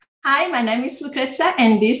Hi, my name is Lucrezia,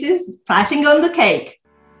 and this is Pricing on the Cake.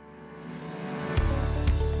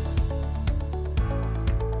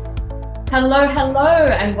 Hello,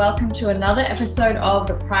 and welcome to another episode of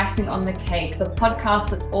the Pricing on the Cake, the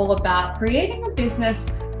podcast that's all about creating a business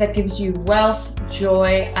that gives you wealth,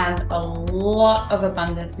 joy, and a lot of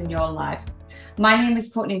abundance in your life. My name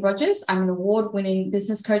is Courtney Rogers. I'm an award-winning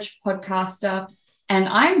business coach, podcaster, and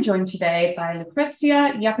I'm joined today by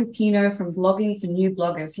Lucrezia Iapicino from Blogging for New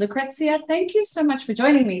Bloggers. Lucrezia, thank you so much for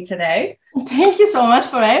joining me today. Thank you so much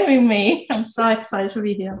for having me. I'm so excited to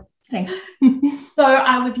be here. Thanks. So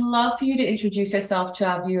I would love for you to introduce yourself to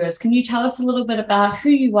our viewers. Can you tell us a little bit about who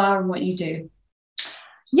you are and what you do?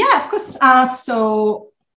 Yeah, of course. I'm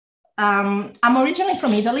originally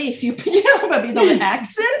from Italy, if you have a bit of an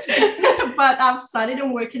accent, but I've studied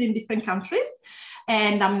and worked in different countries,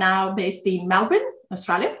 and I'm now based in Melbourne,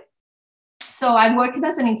 Australia. So I worked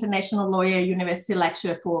as an international lawyer, university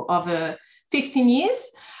lecturer for over 15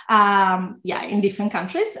 years, in different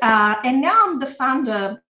countries. And now I'm the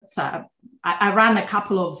founder. So I run a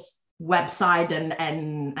couple of websites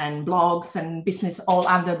and blogs and business all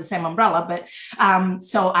under the same umbrella. But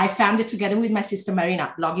so I founded together with my sister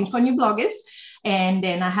Marina, Blogging for New Bloggers. And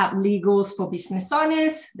then I have Legals for business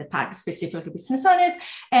owners, the tag specifically business owners.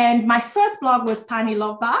 And my first blog was Tiny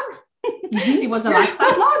Love Bag. It was a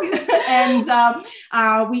lifestyle blog. And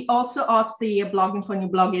we also host the Blogging for New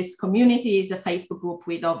Bloggers community. Is a Facebook group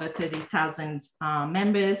with over 30,000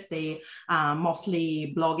 members. They are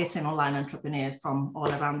mostly bloggers and online entrepreneurs from all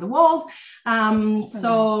around the world. I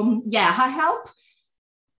help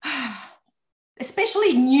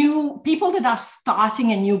especially new people that are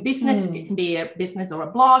starting a new business. It can be a business or a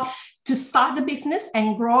blog, to start the business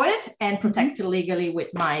and grow it and protect it legally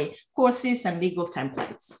with my courses and legal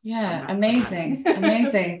templates. Yeah, amazing.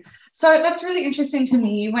 So that's really interesting to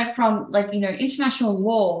me. You went from international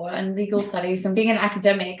law and legal studies and being an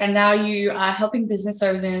academic, and now you are helping business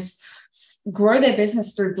owners grow their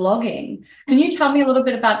business through blogging. Can you tell me a little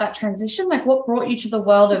bit about that transition? Like, what brought you to the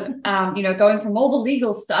world of, going from all the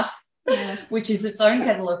legal stuff, which is its own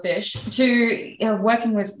kettle of fish, to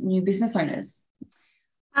working with new business owners?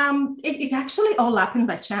 It actually all happened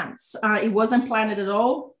by chance. It wasn't planned at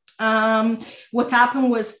all. What happened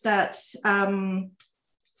was that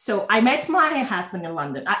so I met my husband in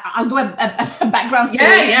London. I'll do a background story.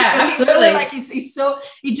 Yeah, absolutely.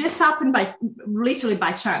 It just happened literally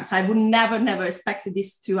by chance. I would never expected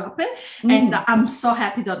this to happen. And I'm so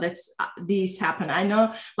happy that this happened. I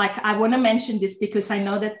know, I want to mention this because I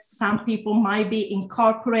know that some people might be in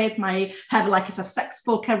corporate, might have a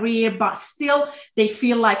successful career, but still they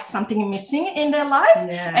feel like something missing in their life.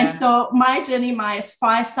 Yeah. And so my journey might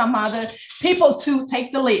inspire some other people to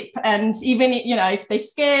take the leap. And even, if they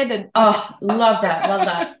scared. Love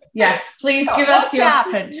that. Yes, please give us your... What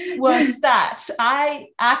happened was that I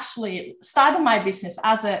actually started my business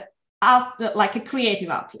as a creative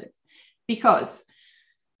outlet, because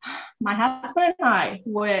my husband and I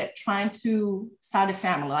were trying to start a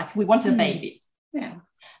family. We wanted a baby. Yeah.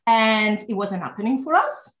 And it wasn't happening for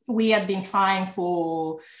us. We had been trying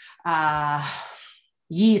for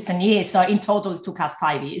years and years. So in total, it took us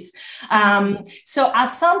 5 years. So at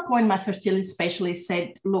some point, my fertility specialist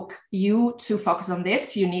said, look, you to focus on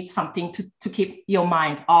this, you need something to keep your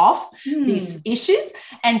mind off these issues.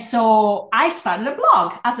 And so I started a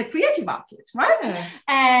blog as a creative outlet, right? Yeah.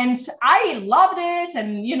 And I loved it.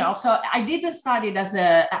 And, so I didn't start it as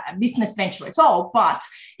a business venture at all. But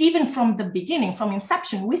even from the beginning, from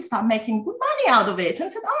inception, we started making good money out of it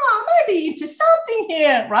and said, maybe into something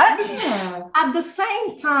here, right? Yeah. At the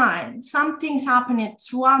same time, something's happening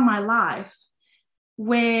throughout my life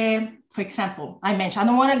where, for example, I mentioned, I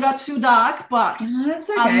don't want to go too dark, but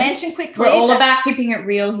okay. I'll mention quickly. We're all about keeping it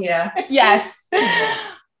real here. Yes.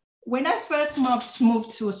 When I first moved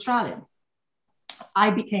to Australia, I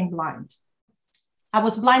became blind. I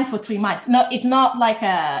was blind for 3 months. No, it's not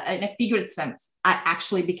in a figurative sense.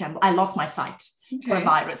 I lost my sight. Okay. For a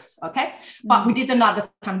virus, okay? But we didn't know at the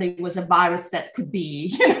time there was a virus that could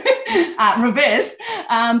be reversed,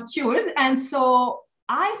 cured. And so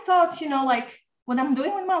I thought, what I'm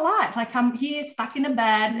doing with my life, I'm here stuck in a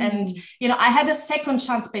bed and, I had a second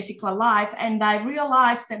chance basically alive. And I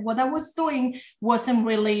realized that what I was doing wasn't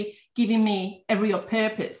really giving me a real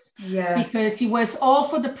purpose. Yes. Because it was all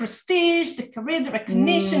for the prestige, the career, the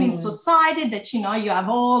recognition in society that, you have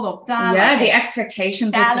all of that. Yeah, the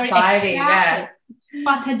expectations of society. Exactly. Yeah.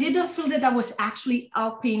 But I didn't feel that I was actually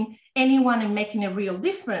helping anyone and making a real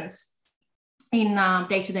difference in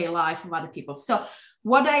day-to-day life of other people. So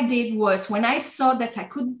what I did was, when I saw that I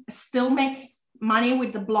could still make money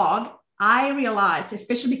with the blog, I realized,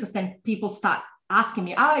 especially because then people start asking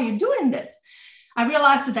me, how are you doing this? I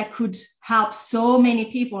realized that I could help so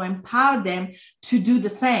many people, empower them to do the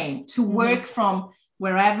same, to work from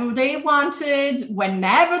wherever they wanted,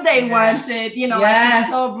 whenever they wanted, like,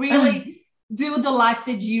 so really do the life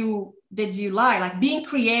that you like being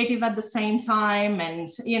creative at the same time, and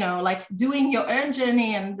like doing your own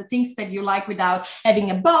journey and the things that you like without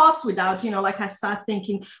having a boss, without like I start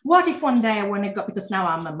thinking, what if one day I want to go, because now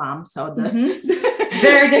I'm a mom, so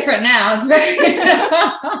very different now. It's very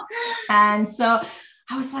and so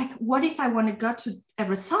I was like, what if I want to go to a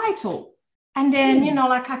recital and then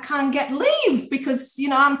like I can't get leave because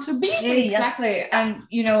I'm too busy. Exactly. And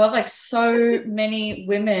you know what, like so many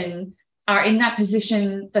women are in that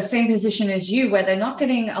position, the same position as you, where they're not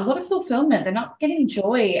getting a lot of fulfillment. They're not getting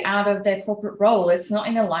joy out of their corporate role. It's not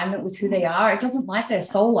in alignment with who they are. It doesn't light their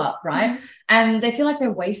soul up, right? And they feel like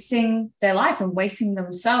they're wasting their life and wasting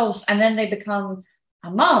themselves. And then they become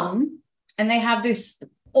a mom and they have this,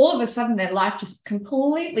 all of a sudden their life just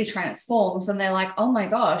completely transforms. And they're like, oh my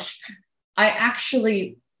gosh, I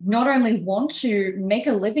actually not only want to make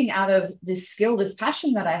a living out of this skill, this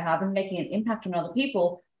passion that I have and making an impact on other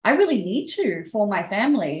people, I really need to for my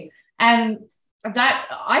family. And that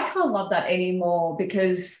I can't love that anymore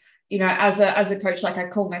because, as a coach, like I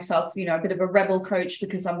call myself, a bit of a rebel coach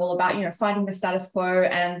because I'm all about, fighting the status quo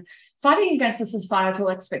and fighting against the societal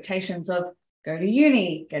expectations of go to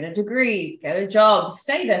uni, get a degree, get a job,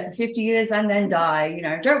 stay there for 50 years and then die.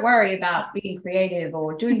 Don't worry about being creative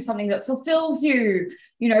or doing something that fulfills you,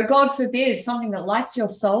 God forbid, something that lights your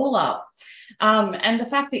soul up. And the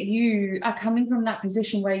fact that you are coming from that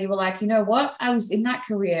position where you were like, you know what, I was in that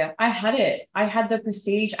career. I had it. I had the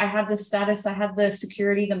prestige. I had the status. I had the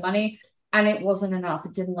security, the money, and it wasn't enough.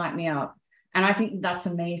 It didn't light me up. And I think that's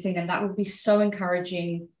amazing. And that would be so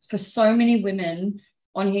encouraging for so many women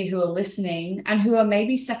on here who are listening and who are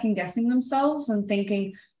maybe second guessing themselves and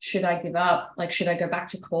thinking, should I give up? Like, should I go back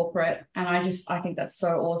to corporate? And I think that's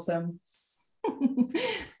so awesome.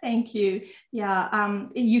 Thank you. Yeah.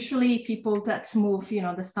 Usually people that move,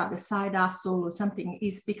 they start a side hustle or something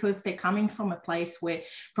is because they're coming from a place where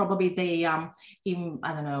probably they,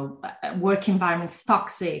 work environment's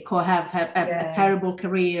toxic or have a terrible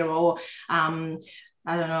career or,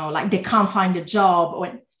 like they can't find a job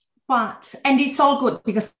and it's all good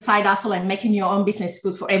because side hustle and making your own business is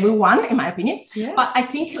good for everyone, in my opinion. Yeah. But I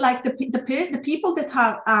think like the people that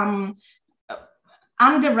are,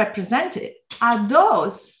 underrepresented are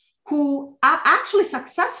those who are actually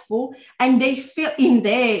successful and they feel in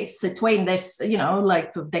their situation,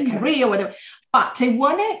 like their career or whatever, but they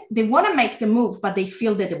want to make the move, but they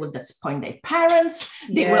feel that they will disappoint their parents.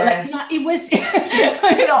 They were like, no, it was, people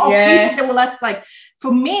they will ask, like,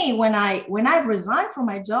 for me, when I resigned from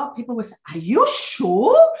my job, people was, are you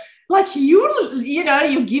sure? Like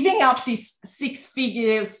you're giving up this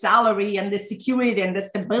 6-figure salary and the security and the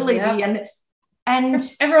stability and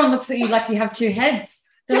everyone looks at you like you have two heads.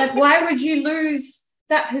 They're like, why would you lose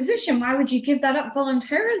that position? Why would you give that up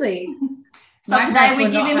voluntarily? So today we're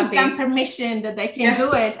giving them permission that they can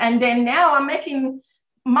do it. And then now I'm making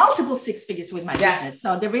multiple 6 figures with my business.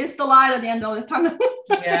 So there is the light at the end of the tunnel.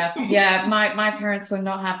 My parents were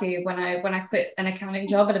not happy when I quit an accounting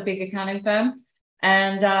job at a big accounting firm.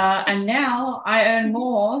 And now I earn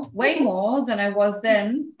way more than I was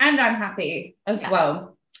then. And I'm happy as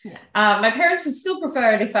well. Yeah. My parents would still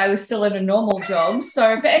prefer it if I was still in a normal job.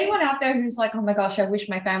 So for anyone out there who's like, oh my gosh, I wish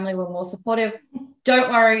my family were more supportive, don't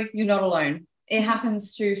worry, you're not alone. It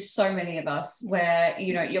happens to so many of us where,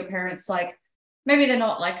 your parents, like, maybe they're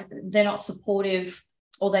not supportive,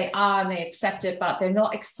 or they are and they accept it, but they're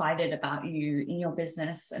not excited about you in your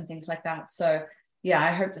business and things like that. So yeah,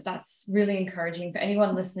 I hope that that's really encouraging for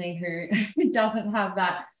anyone listening who doesn't have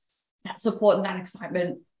that support and that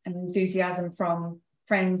excitement and enthusiasm from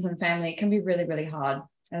friends and family. It can be really, really hard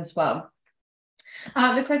as well.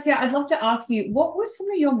 Lucrezia, I'd love to ask you, what were some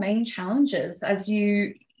of your main challenges as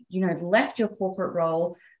you left your corporate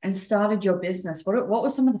role and started your business? What were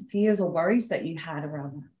some of the fears or worries that you had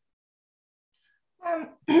around that?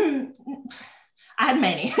 I had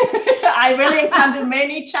many. I really encountered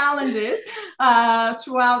many challenges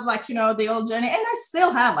throughout, the whole journey. And I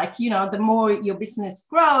still have, the more your business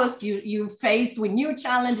grows, you faced with new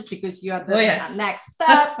challenges because you are the next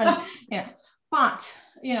step. And, but,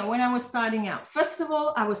 when I was starting out, first of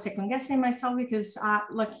all, I was second guessing myself because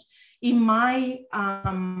in my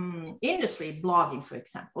industry, blogging, for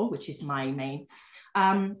example, which is my main,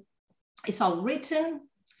 it's all written.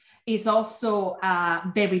 is also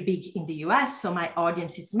very big in the US. So my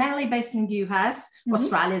audience is mainly based in the US,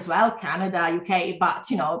 Australia as well, Canada, UK, but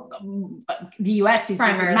the US is a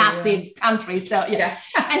massive country. So yeah.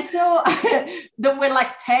 And so there were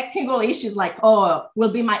like technical issues like, oh,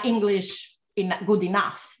 will be my English good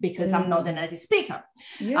enough because I'm not a native speaker,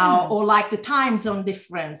 or like the time zone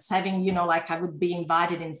difference, having, like I would be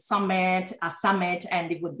invited in a summit,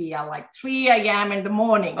 and it would be at like 3 a.m. in the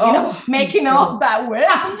morning, making all that work.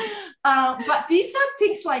 But these are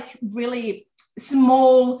things like really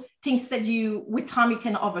small things that with time you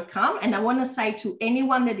can overcome. And I want to say to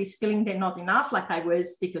anyone that is feeling they're not enough, like I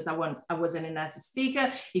was, because I wasn't a native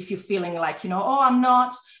speaker. If you're feeling like, oh, I'm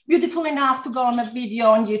not beautiful enough to go on a video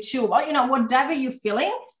on YouTube, or, whatever you're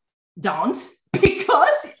feeling, don't.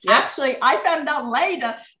 Because actually I found out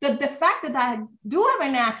later that the fact that I do have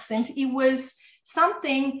an accent, it was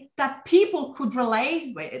something that people could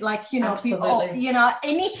relate with, like, people,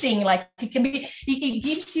 anything, like it can be, it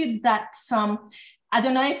gives you that I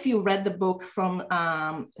don't know if you read the book from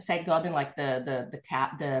Seth Godin, like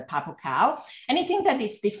the purple cow. Anything that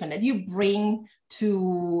is different that you bring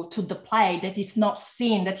to the play that is not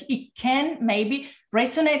seen, that it can maybe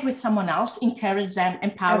resonate with someone else, encourage them,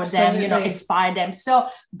 empower them, inspire them. So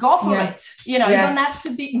go for it. You don't have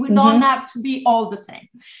to be. We don't have to be all the same.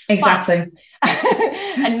 Exactly.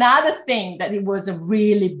 Another thing that it was a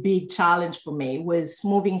really big challenge for me was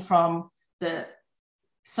moving from the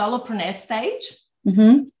solopreneur stage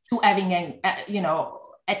to having a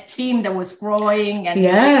team that was growing, and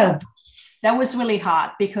that was really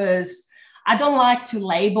hard because I don't like to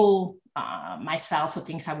label myself for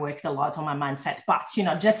things. I worked a lot on my mindset, but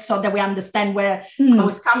just so that we understand where I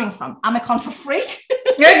was coming from. I'm a control freak.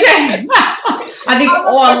 Okay. I think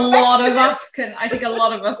a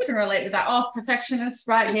lot of us can relate to that. Oh, perfectionist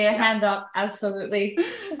right here, hand up, absolutely.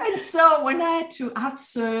 And so when I had to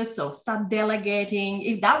outsource or start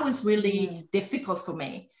delegating, that was really difficult for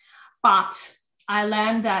me. But I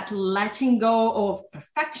learned that letting go of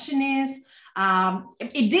perfectionism,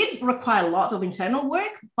 it did require a lot of internal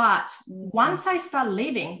work, but once I start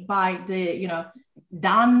living by the,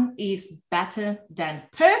 done is better than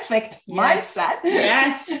perfect mindset.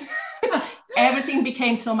 Yes. Everything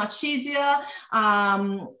became so much easier.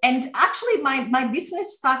 And actually my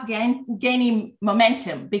business started gaining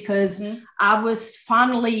momentum because I was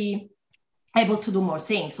finally able to do more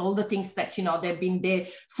things, all the things that, they've been there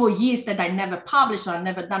for years that I never published or I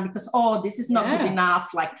never done because, this is not good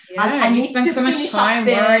enough. Like I need to so finish up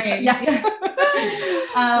this.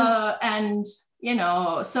 And,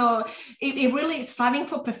 so it really, striving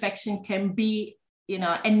for perfection can be,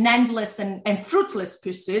 an endless and fruitless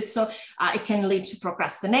pursuit. So it can lead to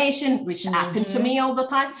procrastination, which happened to me all the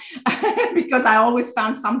time because I always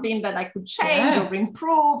found something that I could change or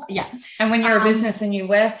improve. And when you're a business and you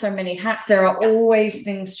wear so many hats, there are always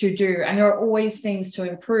things to do and there are always things to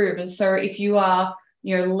improve. And so if you are,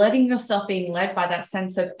 letting yourself being led by that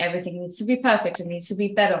sense of everything needs to be perfect, it needs to be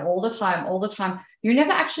better all the time, you're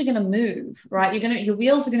never actually going to move, right? Your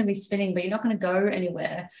wheels are going to be spinning, but you're not going to go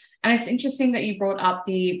anywhere. And it's interesting that you brought up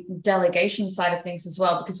the delegation side of things as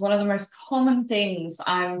well, because one of the most common things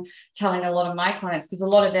I'm telling a lot of my clients, because a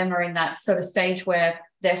lot of them are in that sort of stage where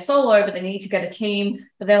they're solo, but they need to get a team,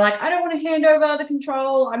 but they're like, I don't want to hand over the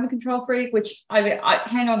control. I'm a control freak, which I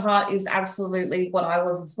hand on heart is absolutely what I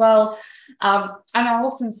was as well. And I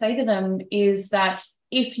often say to them is that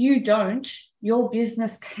if you don't, your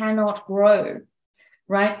business cannot grow.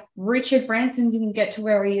 Right? Richard Branson didn't get to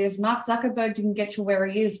where he is. Mark Zuckerberg didn't get to where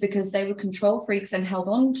he is because they were control freaks and held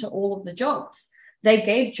on to all of the jobs. They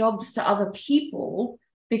gave jobs to other people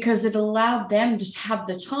because it allowed them to have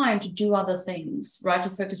the time to do other things, right? To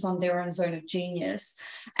focus on their own zone of genius.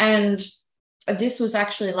 And this was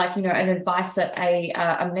actually like, an advice that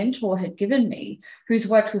a mentor had given me who's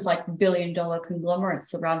worked with like billion-dollar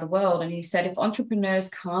conglomerates around the world. And he said, if entrepreneurs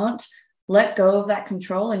can't let go of that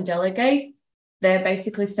control and delegate, they're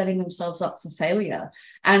basically setting themselves up for failure.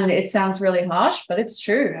 And it sounds really harsh, but it's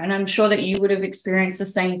true. And I'm sure that you would have experienced the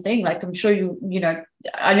same thing. Like I'm sure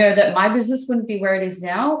I know that my business wouldn't be where it is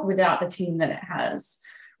now without the team that it has.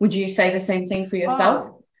 Would you say the same thing for yourself?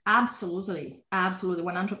 Oh, absolutely. Absolutely.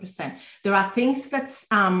 100%. There are things that,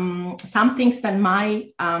 some things that my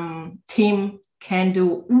team can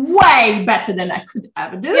do way better than I could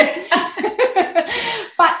ever do.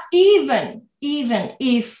 But even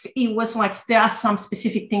if it was like, there are some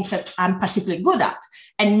specific things that I'm particularly good at.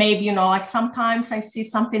 And maybe, like sometimes I see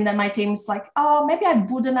something that my team is like, oh, maybe I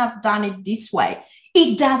wouldn't have done it this way.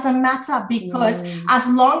 It doesn't matter, because as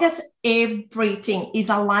long as everything is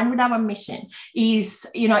aligned with our mission, is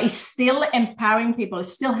still empowering people,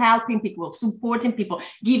 is still helping people, supporting people,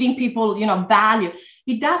 giving people, value.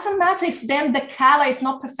 It doesn't matter if then the color is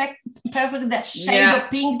not perfect, that shade of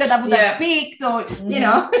pink that I would have picked, or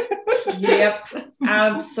Yep,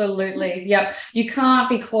 absolutely. Yep. You can't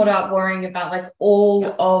be caught up worrying about like all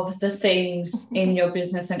of the things in your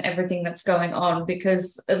business and everything that's going on,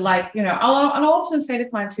 because like, I'll often say to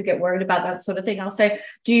clients who get worried about that sort of thing, I'll say,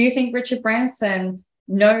 do you think Richard Branson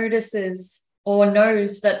notices or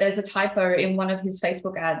knows that there's a typo in one of his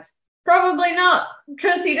Facebook ads? Probably not,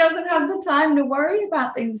 because he doesn't have the time to worry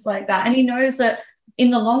about things like that. And he knows that in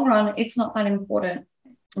the long run, it's not that important,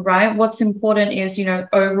 right? What's important is,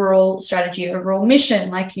 overall strategy, overall mission,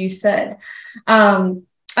 like you said. And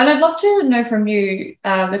I'd love to know from you,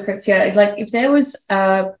 Lucrezia, like if there was,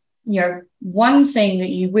 one thing that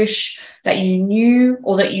you wish that you knew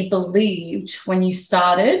or that you believed when you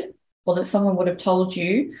started, or that someone would have told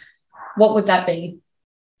you, what would that be?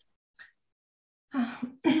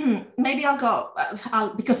 Maybe I'll go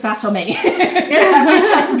because there's so many. There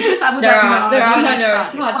are. I know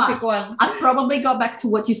it's hard to pick one. I'll probably go back to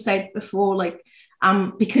what you said before, like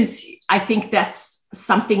because I think that's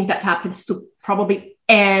something that happens to probably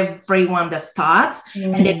everyone that starts,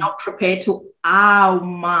 and they're not prepared to how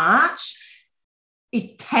much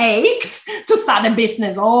it takes to start a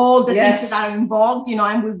business, all the things that are involved,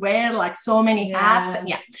 and we wear like so many hats,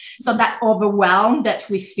 and so that overwhelm that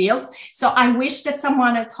we feel. So I wish that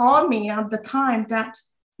someone had told me at the time that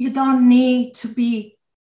you don't need to be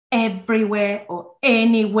everywhere or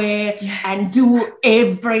anywhere and do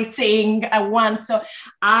everything at once. So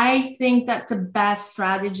I think that the best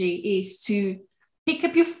strategy is to pick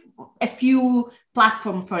up a few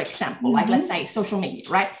platform, for example, like let's say social media,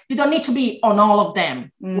 right? You don't need to be on all of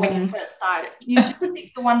them when you first started. You just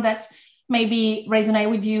pick the one that maybe resonate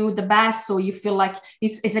with you the best, or you feel like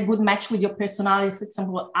it's a good match with your personality. For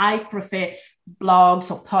example, I prefer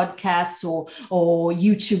blogs or podcasts or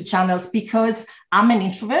YouTube channels because I'm an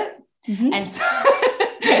introvert, and so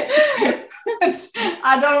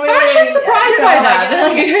I don't really. I'm actually surprised by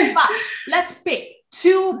that. But let's pick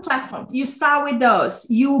 2 platforms. You start with those,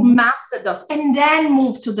 you master those, and then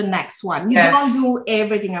move to the next one. You don't do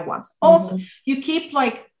everything at once. Also, you keep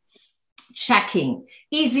like checking,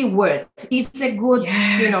 is it worth? Is it good,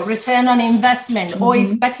 return on investment, or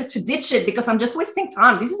is better to ditch it because I'm just wasting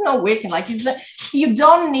time? This is not working. Like, you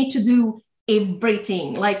don't need to do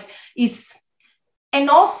everything. Like, and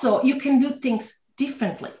also you can do things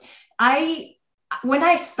differently. When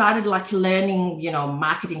I started like learning,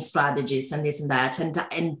 marketing strategies and this and that,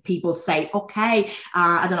 and people say, okay,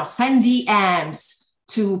 I don't know, send DMs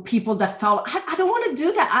to people that follow. I don't want to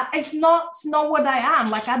do that. It's not what I am.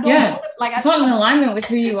 Like, I don't want to, like, it's not in alignment with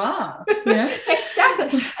who you are.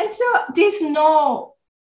 Exactly. And so there's no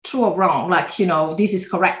true or wrong, like, this is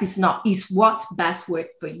correct, this is not, is what best work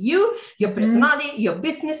for you, your personality, your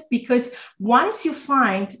business. Because once you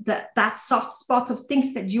find that soft spot of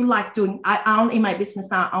things that you like doing, in my business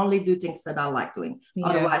now, I only do things that I like doing.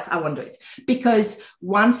 Otherwise I won't do it. Because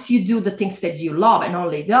once you do the things that you love and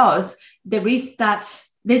only those, there's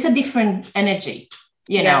a different energy.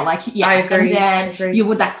 I agree. And then you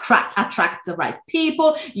would attract the right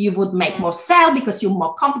people. You would make more sales because you're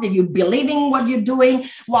more confident. You believe in what you're doing.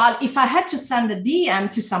 While if I had to send a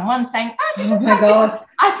DM to someone saying, "This is my God,"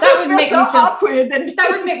 that would make me so awkward. That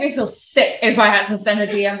would make me feel sick if I had to send a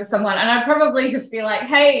DM to someone, and I'd probably just be like,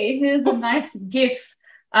 "Hey, here's a nice GIF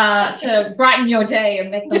to brighten your day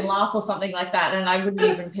and make them laugh," or something like that. And I wouldn't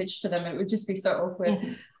even pitch to them. It would just be so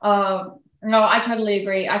awkward. No, I totally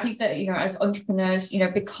agree. I think that, as entrepreneurs,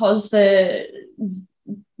 because the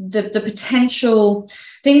potential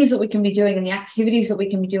things that we can be doing and the activities that we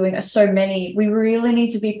can be doing are so many, we really need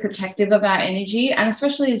to be protective of our energy. And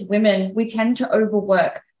especially as women, we tend to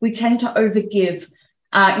overwork. We tend to overgive,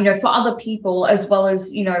 for other people, as well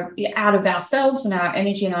as, out of ourselves and our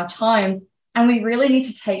energy and our time. And we really need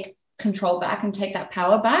to take control back and take that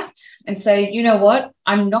power back and say, you know what,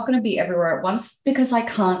 I'm not going to be everywhere at once because I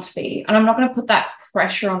can't be, and I'm not going to put that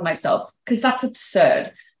pressure on myself because that's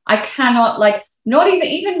absurd. I cannot, not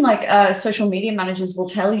even social media managers will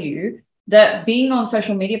tell you that being on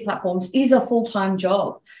social media platforms is a full-time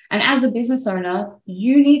job, and as a business owner,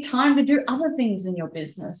 you need time to do other things in your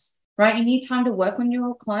business. Right? You need time to work on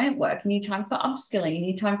your client work. You need time for upskilling. You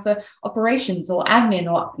need time for operations or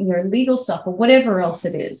admin or legal stuff or whatever else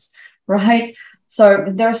it is. Right? So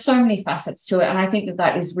there are so many facets to it. And I think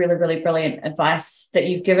that is really, really brilliant advice that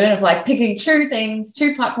you've given of picking 2 things,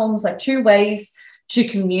 2 platforms, 2 ways to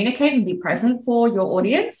communicate and be present for your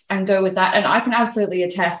audience and go with that. And I can absolutely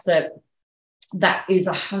attest that that is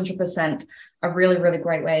 100% a really, really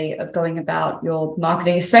great way of going about your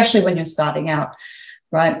marketing, especially when you're starting out,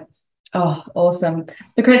 right? Oh, awesome.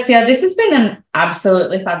 Lucrezia, this has been an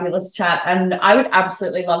absolutely fabulous chat, and I would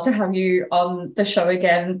absolutely love to have you on the show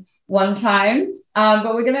again one time.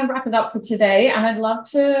 But we're going to wrap it up for today, and I'd love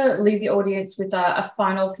to leave the audience with a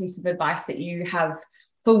final piece of advice that you have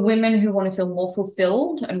for women who want to feel more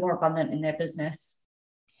fulfilled and more abundant in their business.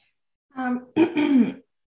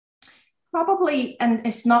 Probably, and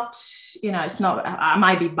it's not, I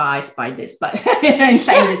might be biased by this, but in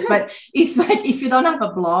saying this, but it's like, if you don't have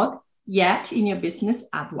a blog yet in your business,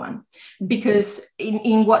 add one, because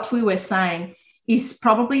in what we were saying is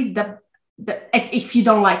probably the if you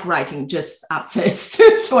don't like writing, just access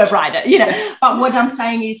to a writer, but what I'm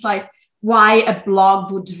saying is like why a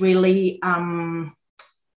blog would really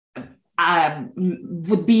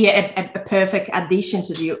would be a perfect addition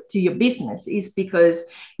to your business is because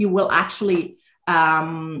you will actually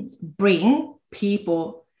bring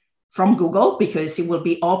people from Google, because it will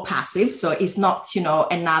be all passive. So it's not,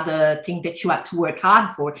 another thing that you have to work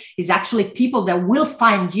hard for. It's actually people that will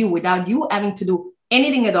find you without you having to do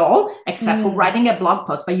anything at all, except for writing a blog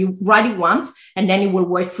post. But you write it once, and then it will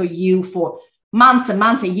work for you for months and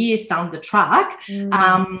months and years down the track,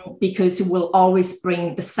 because it will always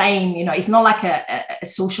bring the same, it's not like a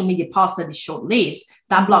social media post that is short-lived.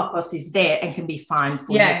 That blog post is there and can be found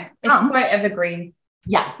for years. It's quite evergreen.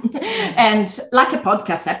 Yeah. And like a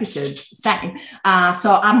podcast episode, same.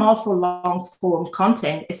 So I'm all for long form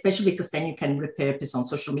content, especially because then you can repurpose on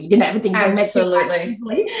social media and everything.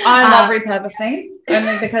 Absolutely. I love repurposing,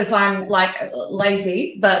 only because I'm like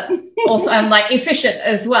lazy, but also I'm like efficient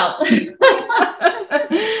as well.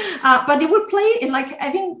 But it will play, like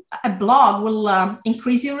having a blog will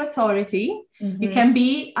increase your authority. You can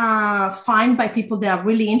be found by people that are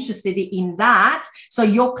really interested in that. So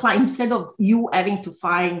your client, instead of you having to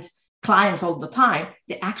find clients all the time,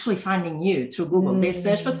 they're actually finding you through Google. They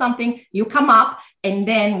search for something, you come up, and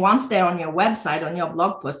then once they're on your website, on your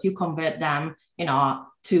blog post, you convert them,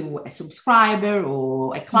 to a subscriber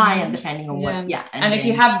or a client, depending on what. Yeah. And if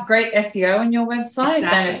you have great SEO on your website,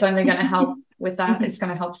 then it's only going to help with that. It's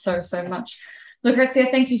going to help so much. Lucrezia,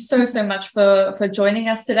 thank you so much for joining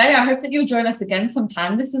us today. I hope that you'll join us again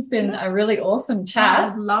sometime. This has been a really awesome chat.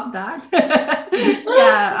 I love that.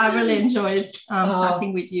 Yeah, I really enjoyed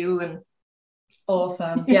chatting with you. And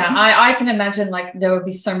awesome. Yeah, I can imagine like there would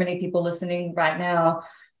be so many people listening right now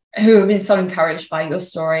who have been so encouraged by your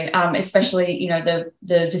story, especially,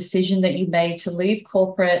 the decision that you made to leave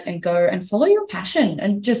corporate and go and follow your passion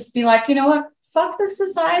and just be like, you know what? Fuck the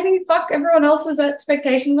society, fuck everyone else's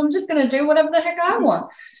expectations. I'm just going to do whatever the heck I want.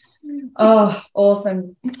 Oh,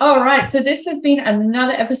 awesome. All right. So this has been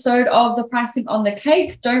another episode of The Pricing on the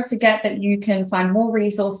Cake. Don't forget that you can find more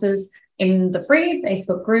resources in the free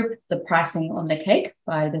Facebook group, The Pricing on the Cake,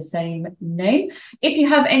 by the same name. If you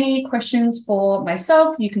have any questions for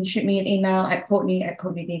myself, you can shoot me an email at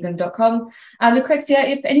courtney@courtneydeegan.com. Lucrezia,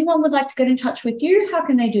 if anyone would like to get in touch with you, how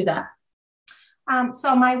can they do that?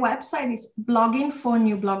 So my website is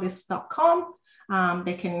bloggingfornewbloggers.com.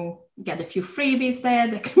 They can get a few freebies there.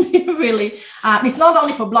 They can be really, it's not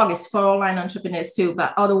only for bloggers, for online entrepreneurs too,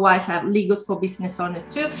 but otherwise I have Legals for business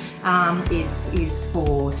owners too, is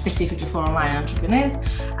for specifically for online entrepreneurs.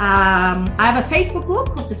 I have a Facebook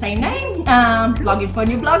group of the same name, Blogging for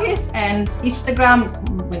New Bloggers, and Instagram is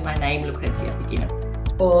with my name, Lucrezia Beginner.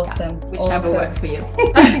 Awesome. Yeah, whichever works for you.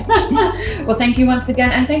 Well, thank you once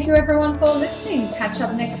again. And thank you everyone for listening. Catch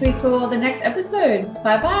up next week for the next episode.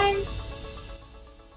 Bye-bye.